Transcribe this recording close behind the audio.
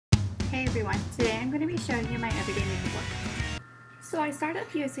Hey everyone, today I'm going to be showing you my everyday makeup look. So I started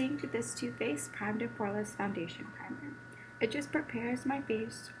using this Too Faced Primed and Poreless Foundation Primer. It just prepares my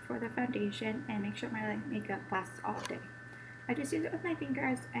face for the foundation and makes sure my makeup lasts all day. I just use it with my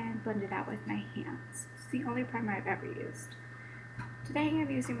fingers and blend it out with my hands. It's the only primer I've ever used. Today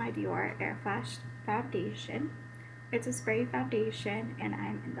I'm using my Dior Air Flash Foundation. It's a spray foundation and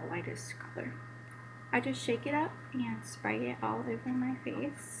I'm in the lightest color. I just shake it up and spray it all over my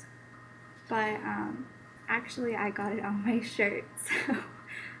face. But actually I got it on my shirt, so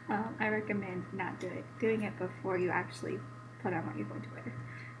I recommend not doing it before you actually put on what you're going to wear.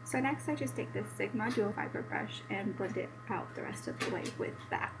 So next I just take this Sigma dual fiber brush and blend it out the rest of the way with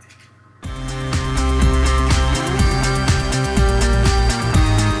that.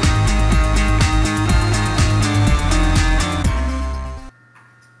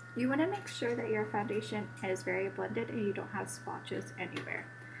 You want to make sure that your foundation is very blended and you don't have splotches anywhere.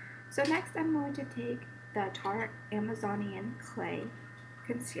 So next I'm going to take the Tarte Amazonian Clay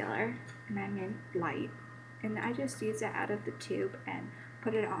Concealer, and I'm in light, and I just use it out of the tube and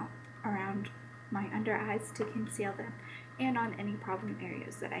put it on around my under eyes to conceal them and on any problem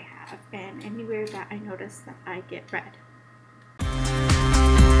areas that I have and anywhere that I notice that I get red.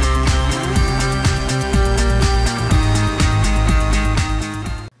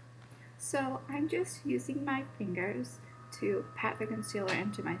 So I'm just using my fingers to pat the concealer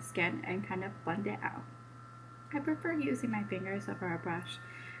into my skin and kind of blend it out. I prefer using my fingers over a brush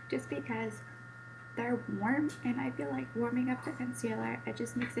just because they're warm and I feel like warming up the concealer, it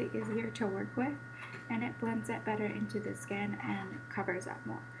just makes it easier to work with and it blends it better into the skin and covers up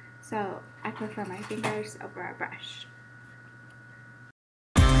more. So I prefer my fingers over a brush.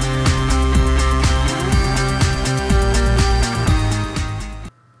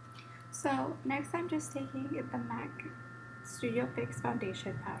 So next I'm just taking the MAC Studio Fix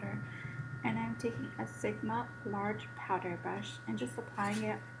Foundation Powder, and I'm taking a Sigma large powder brush and just applying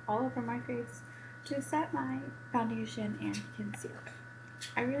it all over my face to set my foundation and concealer.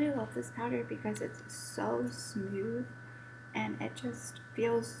 I really love this powder because it's so smooth and it just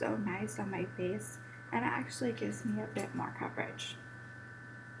feels so nice on my face, and it actually gives me a bit more coverage.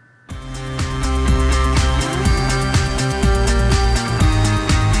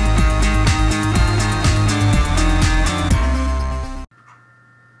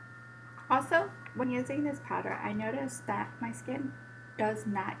 Also, when using this powder, I noticed that my skin does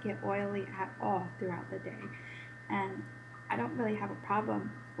not get oily at all throughout the day, and I don't really have a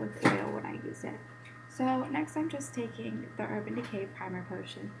problem with oil when I use it. So next I'm just taking the Urban Decay Primer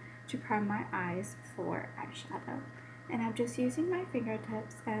Potion to prime my eyes for eyeshadow, and I'm just using my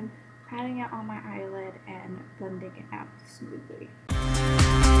fingertips and patting it on my eyelid and blending it out smoothly.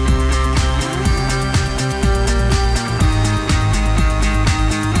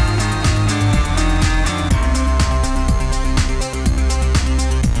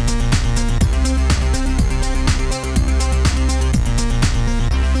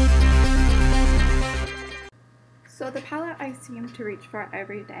 So the palette I seem to reach for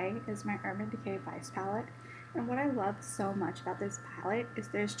every day is my Urban Decay Vice palette, and what I love so much about this palette is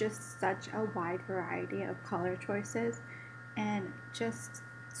there's just such a wide variety of color choices and just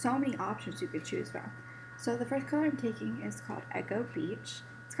so many options you could choose from. So the first color I'm taking is called Echo Beach.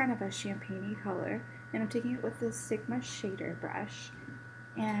 It's kind of a champagne-y color, and I'm taking it with this Sigma shader brush,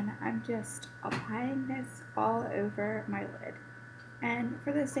 and I'm just applying this all over my lid. And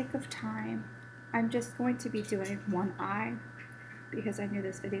for the sake of time, I'm just going to be doing one eye because I knew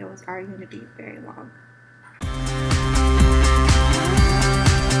this video was already going to be very long.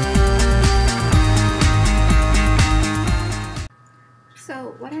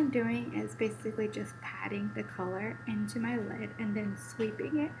 So what I'm doing is basically just patting the color into my lid and then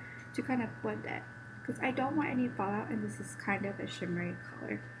sweeping it to kind of blend it, because I don't want any fallout and this is kind of a shimmery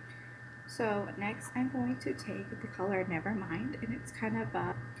color. So next I'm going to take the color Nevermind, and it's kind of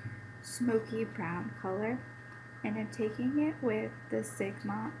a smoky brown color, and I'm taking it with the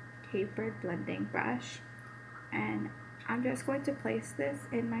Sigma tapered blending brush, and I'm just going to place this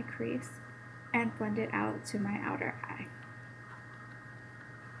in my crease and blend it out to my outer eye.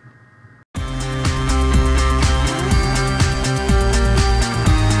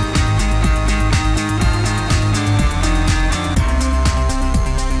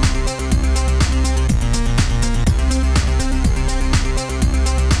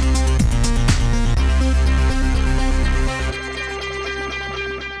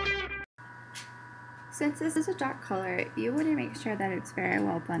 Since this is a dark color, you want to make sure that it's very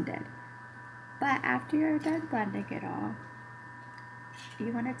well blended. But after you're done blending it all,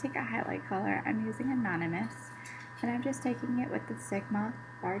 you want to take a highlight color. I'm using Anonymous, and I'm just taking it with the Sigma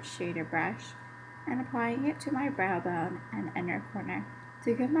large shader brush and applying it to my brow bone and inner corner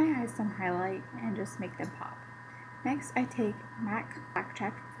to give my eyes some highlight and just make them pop. Next, I take MAC Black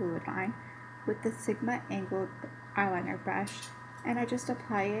Check Fluid Line with the Sigma Angled Eyeliner brush and I just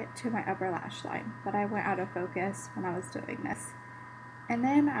apply it to my upper lash line, but I went out of focus when I was doing this. And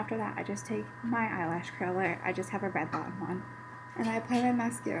then after that, I just take my eyelash curler, I just have a Revlon one, and I apply my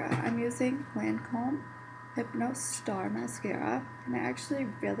mascara. I'm using Lancome Hypno Star Mascara, and I actually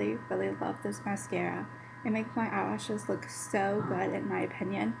really love this mascara. It makes my eyelashes look so good in my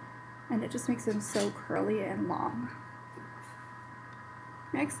opinion, and it just makes them so curly and long.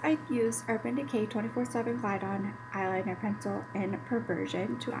 Next, I use Urban Decay 24/7 Glide On Eyeliner Pencil in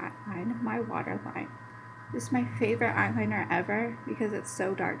Perversion to outline my waterline. This is my favorite eyeliner ever because it's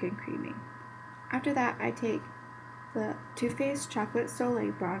so dark and creamy. After that, I take the Too Faced Chocolate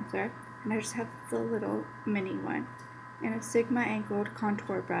Soleil Bronzer, and I just have the little mini one, and a Sigma Angled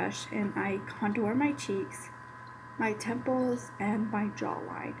Contour Brush, and I contour my cheeks, my temples, and my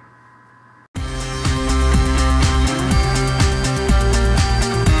jawline.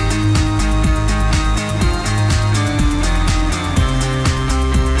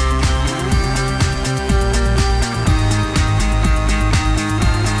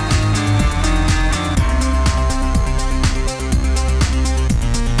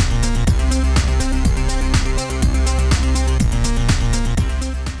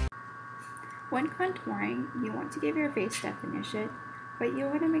 When contouring, you want to give your face definition, but you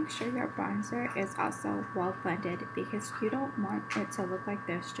want to make sure your bronzer is also well blended because you don't want it to look like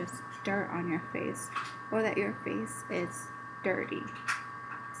there's just dirt on your face or that your face is dirty.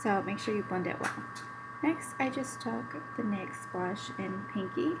 So make sure you blend it well. Next, I just took the NYX blush in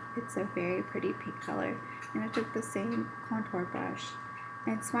Pinky. It's a very pretty pink color, and I took the same contour brush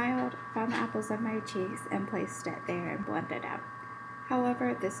and smiled, found the apples of my cheeks, and placed it there and blended out.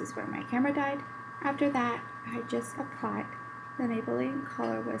 However, this is where my camera died. After that, I just applied the Maybelline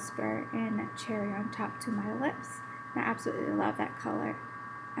Color Whisper in Cherry on top to my lips. I absolutely love that color.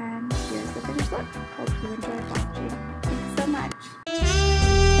 And here's the finished look. Hope you enjoyed watching. Thanks so much.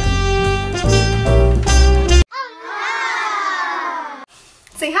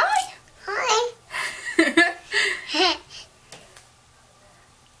 Say hi. Hi.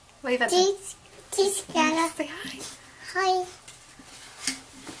 Wave at them. Say hi. Hi.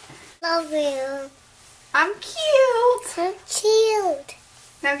 Love you. I'm cute. So cute.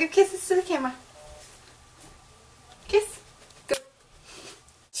 Now give kisses to the camera. Kiss. Go.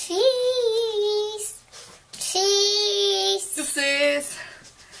 Cheese. Cheese. Kisses.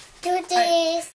 Do this.